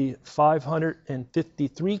going to be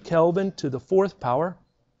 553 Kelvin to the fourth power.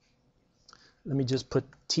 Let me just put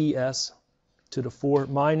Ts to the 4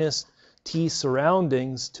 minus T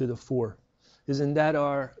surroundings to the 4. Isn't that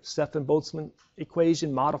our Stefan-Boltzmann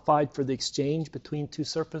equation modified for the exchange between two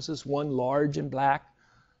surfaces, one large and black,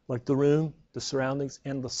 like the room, the surroundings,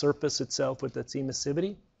 and the surface itself with its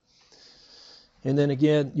emissivity? And then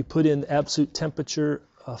again, you put in absolute temperature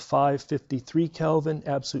 553 Kelvin,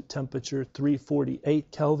 absolute temperature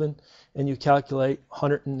 348 Kelvin, and you calculate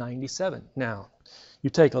 197. Now,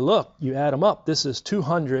 you take a look, you add them up. This is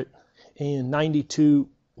 292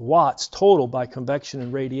 watts total by convection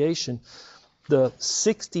and radiation. The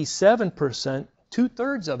 67%,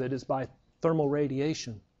 2/3 of it is by thermal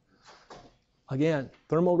radiation. Again,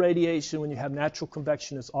 thermal radiation when you have natural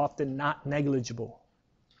convection is often not negligible.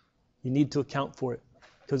 You need to account for it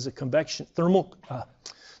because the convection,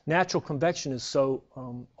 natural convection is so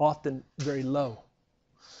often very low.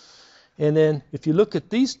 And then if you look at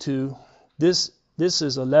these two, this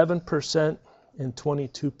is 11% and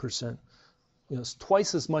 22%. It's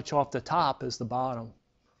twice as much off the top as the bottom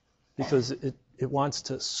because it wants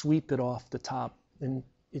to sweep it off the top and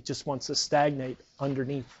it just wants to stagnate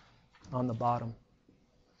underneath on the bottom.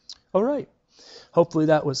 All right. Hopefully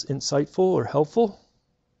that was insightful or helpful.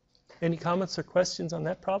 Any comments or questions on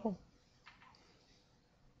that problem?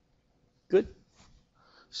 Good.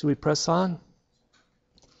 Should we press on?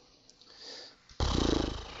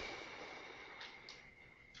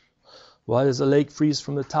 Why does a lake freeze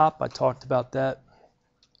from the top? I talked about that.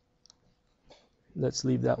 Let's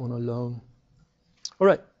leave that one alone. All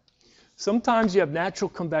right. Sometimes you have natural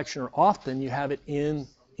convection, or often you have it in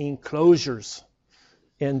enclosures.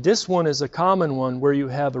 And this one is a common one where you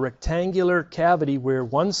have a rectangular cavity where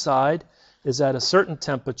one side is at a certain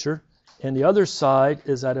temperature and the other side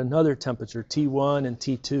is at another temperature, T1 and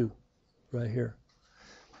T2, right here.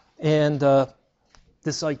 And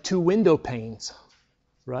this like two window panes,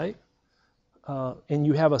 right? And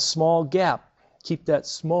you have a small gap. Keep that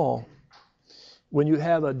small. When you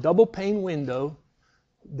have a double pane window,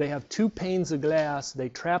 they have two panes of glass. They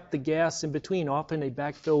trap the gas in between. Often they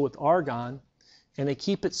backfill with argon, and they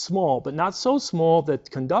keep it small, but not so small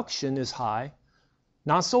that conduction is high,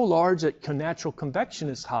 not so large that natural convection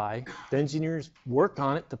is high. The engineers work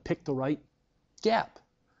on it to pick the right gap,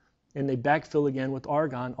 and they backfill again with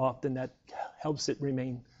argon. Often that helps it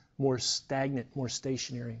remain more stagnant, more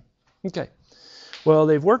stationary. Okay. Well,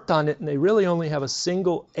 they've worked on it, and they really only have a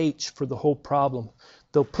single H for the whole problem.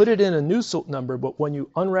 They'll put it in a Nusselt number, but when you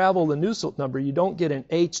unravel the Nusselt number, you don't get an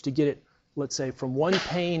H to get it, let's say, from one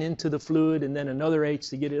pane into the fluid and then another H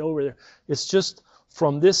to get it over there. It's just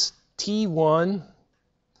from this T1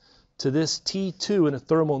 to this T2 in a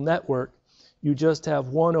thermal network, you just have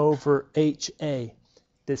 1 over HA,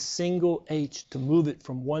 this single H to move it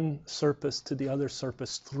from one surface to the other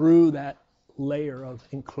surface through that layer of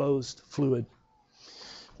enclosed fluid.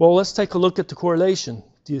 Well, let's take a look at the correlation.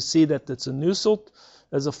 Do you see that it's a Nusselt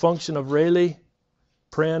as a function of Rayleigh,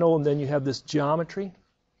 Prandtl, and then you have this geometry.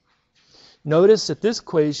 Notice that this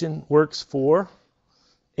equation works for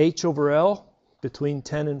H over L between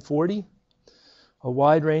 10 and 40, a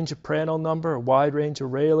wide range of Prandtl number, a wide range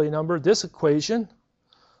of Rayleigh number. This equation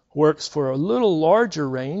works for a little larger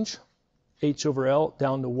range, H over L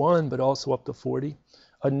down to 1, but also up to 40,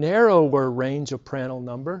 a narrower range of Prandtl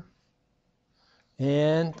number,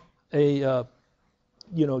 and a,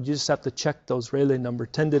 you just have to check those Rayleigh number,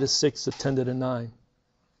 10 to the 6 to 10 to the 9.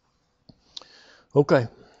 Okay,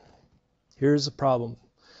 here's the problem.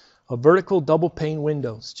 A vertical double pane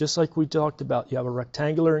windows, just like we talked about. You have a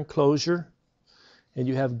rectangular enclosure, and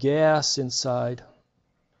you have gas inside.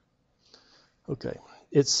 Okay,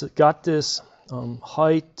 it's got this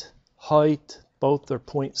height, both are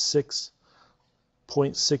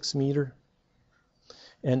 0.6 meter.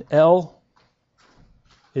 And L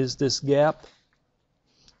is this gap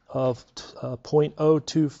of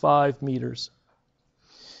 0.025 meters.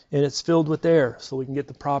 And it's filled with air, so we can get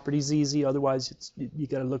the properties easy. Otherwise, you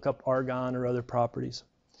got to look up argon or other properties.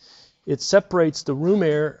 It separates the room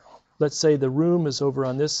air. Let's say the room is over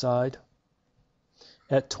on this side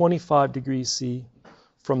at 25 degrees C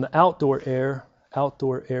from the outdoor air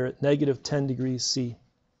at negative 10 degrees C.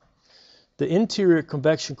 The interior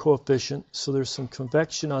convection coefficient, so there's some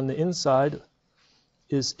convection on the inside,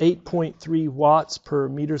 is 8.3 watts per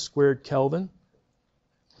meter squared Kelvin.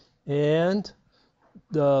 And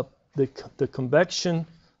the convection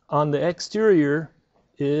on the exterior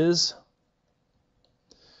is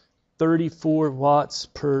 34 watts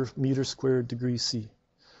per meter squared degree C.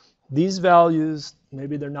 These values,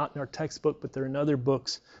 maybe they're not in our textbook, but they're in other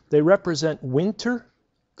books. They represent winter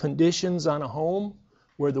conditions on a home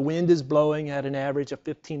where the wind is blowing at an average of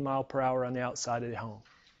 15 miles per hour on the outside of the home.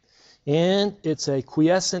 And it's a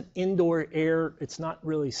quiescent indoor air. It's not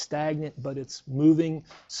really stagnant, but it's moving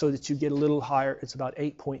so that you get a little higher. It's about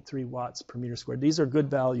 8.3 watts per meter squared. These are good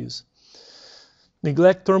values.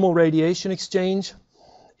 Neglect thermal radiation exchange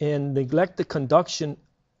and neglect the conduction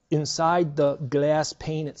inside the glass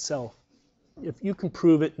pane itself. If you can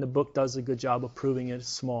prove it, and the book does a good job of proving it, it's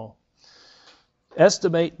small.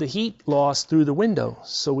 Estimate the heat loss through the window.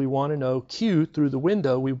 So we want to know Q through the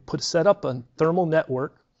window. We set up a thermal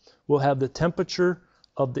network. We'll have the temperature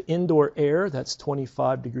of the indoor air, that's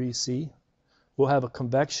 25 degrees C. We'll have a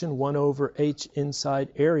convection 1 over H inside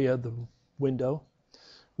area, the window.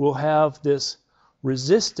 We'll have this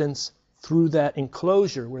resistance through that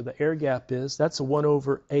enclosure where the air gap is. That's a 1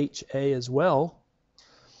 over HA as well.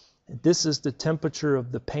 This is the temperature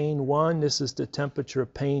of the pane 1. This is the temperature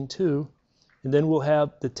of pane 2. And then we'll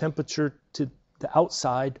have the temperature to the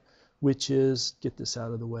outside, which is, get this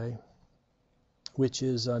out of the way, which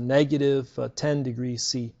is negative 10 degrees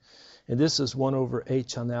C. And this is 1 over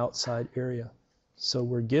H on the outside area. So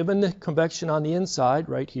we're given the convection on the inside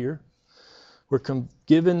right here. We're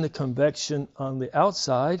given the convection on the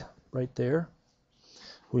outside right there.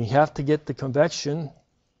 We have to get the convection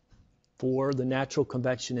for the natural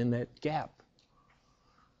convection in that gap.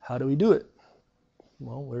 How do we do it?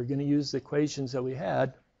 Well, we're going to use the equations that we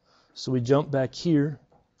had. So we jump back here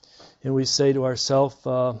and we say to ourselves,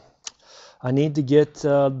 I need to get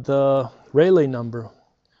the Rayleigh number.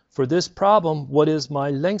 For this problem, what is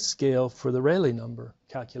my length scale for the Rayleigh number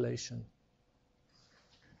calculation?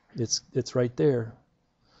 It's right there.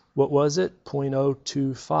 What was it?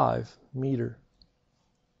 0.025 meter.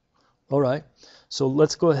 All right, so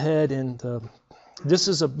let's go ahead and, this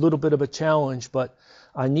is a little bit of a challenge, but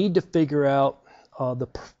I need to figure out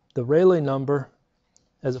the Rayleigh number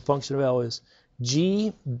as a function of L is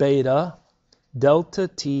G beta delta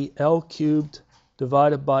T L cubed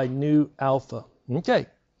divided by nu alpha. Okay,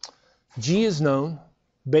 G is known.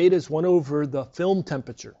 Beta is 1 over the film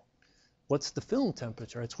temperature. What's the film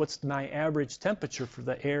temperature? It's what's my average temperature for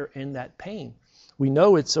the air in that pane. We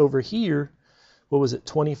know it's over here, what was it,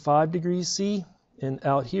 25 degrees C? And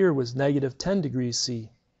out here was negative 10 degrees C.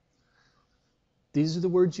 These are the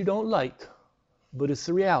words you don't like, but it's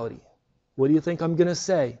the reality. What do you think I'm going to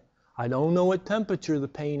say? I don't know what temperature the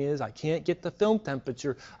pane is. I can't get the film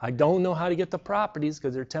temperature. I don't know how to get the properties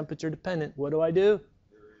because they're temperature dependent. What do?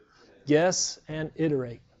 Guess and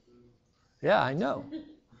iterate. Yeah, I know.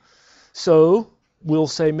 So we'll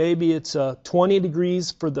say maybe it's 20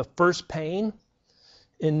 degrees for the first pane,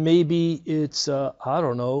 and maybe it's, I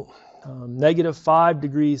don't know, negative 5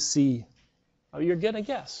 degrees C. Oh, you're going to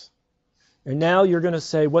guess. And now you're going to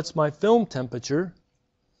say, what's my film temperature?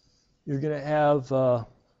 You're going to have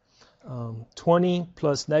 20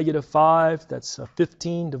 plus negative 5, that's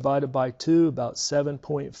 15 divided by 2, about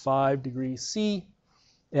 7.5 degrees C.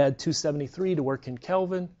 Add 273 to work in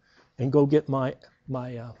Kelvin, and go get my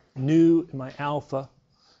nu and my alpha,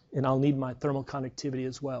 and I'll need my thermal conductivity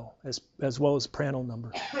as well as Prandtl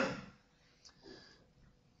number.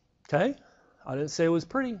 Okay, I didn't say it was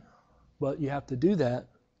pretty, but you have to do that.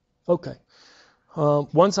 Okay,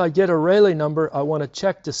 once I get a Rayleigh number, I want to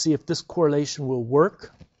check to see if this correlation will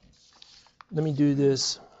work. Let me do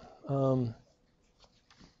this.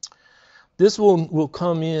 This will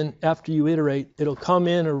come in after you iterate. It'll come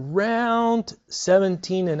in around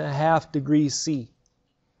 17.5 degrees C.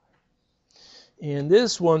 And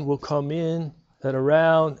this one will come in at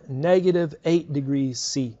around -8 degrees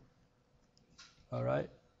C. All right.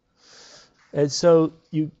 And so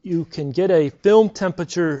you can get a film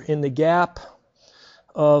temperature in the gap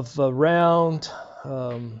of around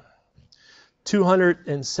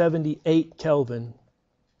 278 Kelvin,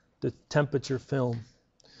 the temperature film.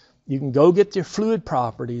 You can go get your fluid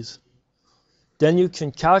properties. Then you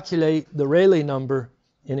can calculate the Rayleigh number,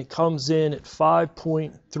 and it comes in at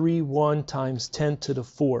 5.31 times 10 to the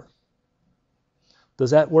 4.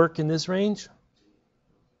 Does that work in this range?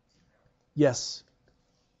 Yes.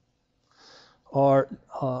 Our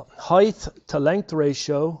height to length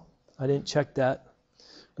ratio, I didn't check that,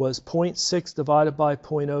 was 0.6 divided by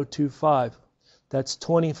 0.025. That's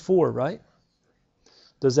 24, right?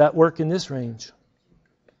 Does that work in this range?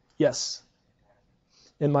 Yes.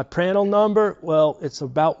 And my Prandtl number, well, it's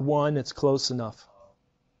about 1. It's close enough.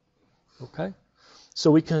 Okay?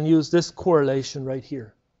 So we can use this correlation right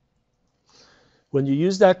here. When you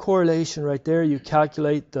use that correlation right there, you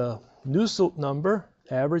calculate the Nusselt number,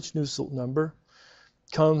 average Nusselt number,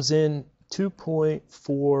 comes in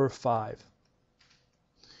 2.45.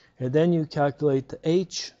 And then you calculate the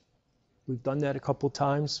H. We've done that a couple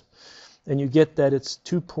times. And you get that it's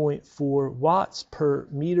 2.4 watts per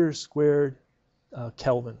meter squared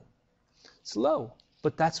Kelvin. It's low,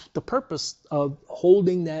 but that's the purpose of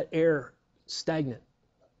holding that air stagnant.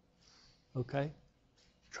 Okay?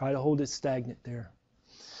 Try to hold it stagnant there.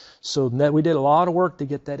 So that we did a lot of work to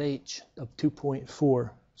get that H of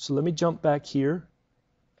 2.4. So let me jump back here.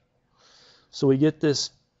 So we get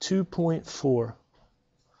this 2.4.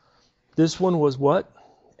 This one was what?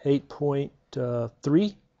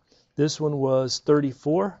 8.3. This one was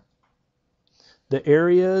 34. The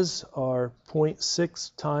areas are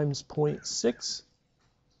 0.6 times 0.6.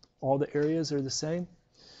 All the areas are the same.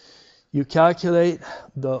 You calculate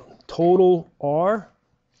the total R.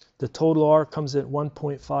 The total R comes at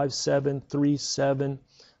 1.5737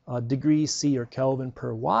 degrees C or Kelvin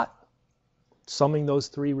per watt, summing those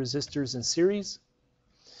three resistors in series.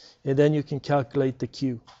 And then you can calculate the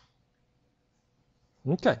Q.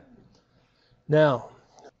 Okay. Now,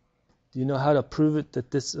 do you know how to prove it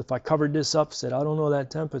that this, if I covered this up, said, I don't know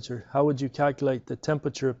that temperature, how would you calculate the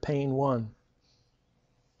temperature of pane 1?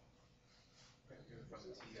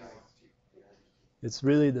 It's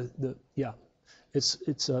really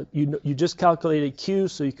you just calculated Q,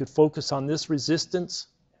 so you could focus on this resistance,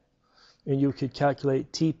 and you could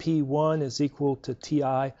calculate TP1 is equal to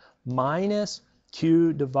TI minus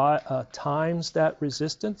Q times that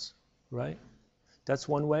resistance, right? That's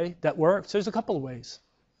one way that works. There's a couple of ways.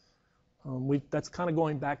 That's kind of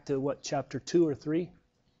going back to what, chapter 2 or 3?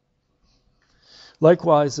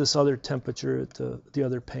 Likewise, this other temperature at the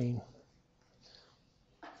other pane.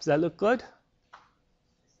 Does that look good?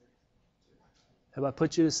 Have I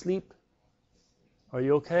put you to sleep? Are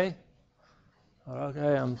you okay?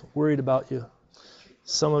 Okay, I'm worried about you.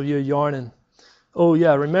 Some of you are yarning. Oh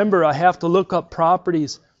yeah, remember I have to look up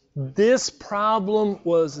properties. This problem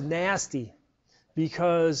was nasty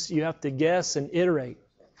because you have to guess and iterate.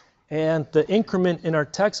 And the increment in our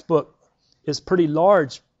textbook is pretty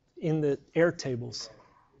large in the air tables.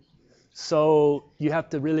 So you have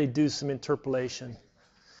to really do some interpolation.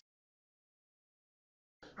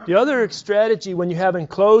 The other strategy when you have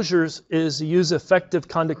enclosures is to use effective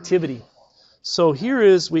conductivity. So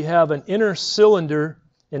here we have an inner cylinder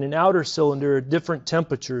and an outer cylinder at different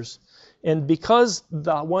temperatures. And because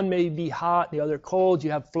the one may be hot, the other cold,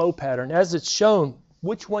 you have flow pattern. As it's shown,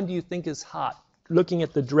 which one do you think is hot? Looking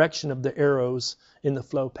at the direction of the arrows in the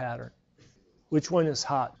flow pattern. Which one is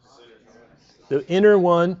hot? The inner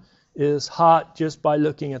one is hot just by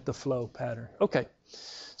looking at the flow pattern. Okay,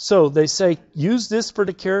 so they say use this for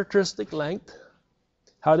the characteristic length.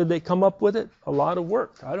 How did they come up with it? A lot of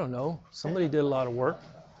work. I don't know. Somebody did a lot of work.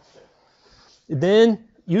 Then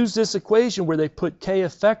use this equation where they put K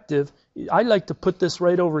effective. I like to put this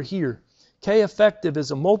right over here. K effective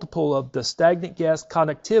is a multiple of the stagnant gas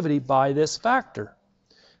conductivity by this factor.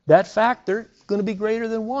 That factor is going to be greater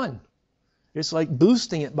than 1. It's like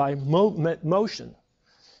boosting it by motion.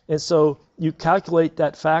 And so you calculate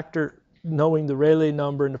that factor knowing the Rayleigh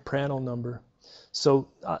number and the Prandtl number. So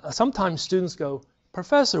sometimes students go,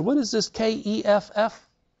 Professor, what is this KEFF?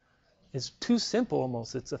 It's too simple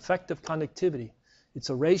almost. It's effective conductivity. It's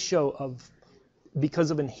a ratio of,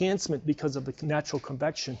 because of enhancement, because of the natural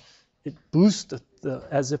convection, it boosts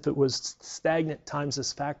as if it was stagnant times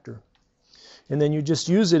this factor. And then you just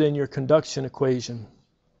use it in your conduction equation.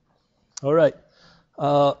 All right.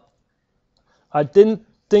 I didn't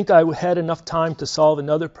think I had enough time to solve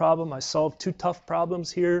another problem. I solved 2 tough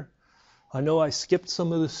problems here. I know I skipped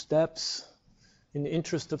some of the steps. In the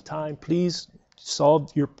interest of time, please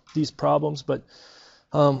solve these problems. But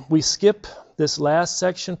we skip this last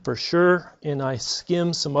section for sure, and I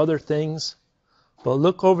skim some other things. But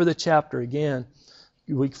look over the chapter again.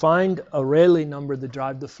 We find a Rayleigh number to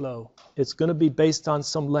drive the flow. It's going to be based on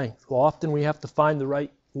some length. Well, often we have to find the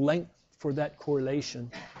right length for that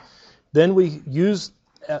correlation. Then we use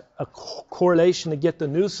a correlation to get the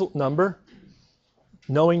Nusselt number,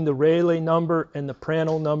 knowing the Rayleigh number and the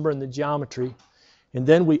Prandtl number and the geometry. And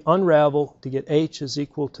then we unravel to get H is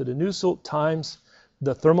equal to the Nusselt times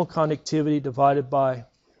the thermal conductivity divided by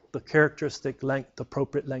the characteristic length, the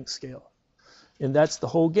appropriate length scale. And that's the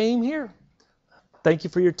whole game here. Thank you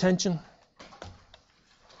for your attention.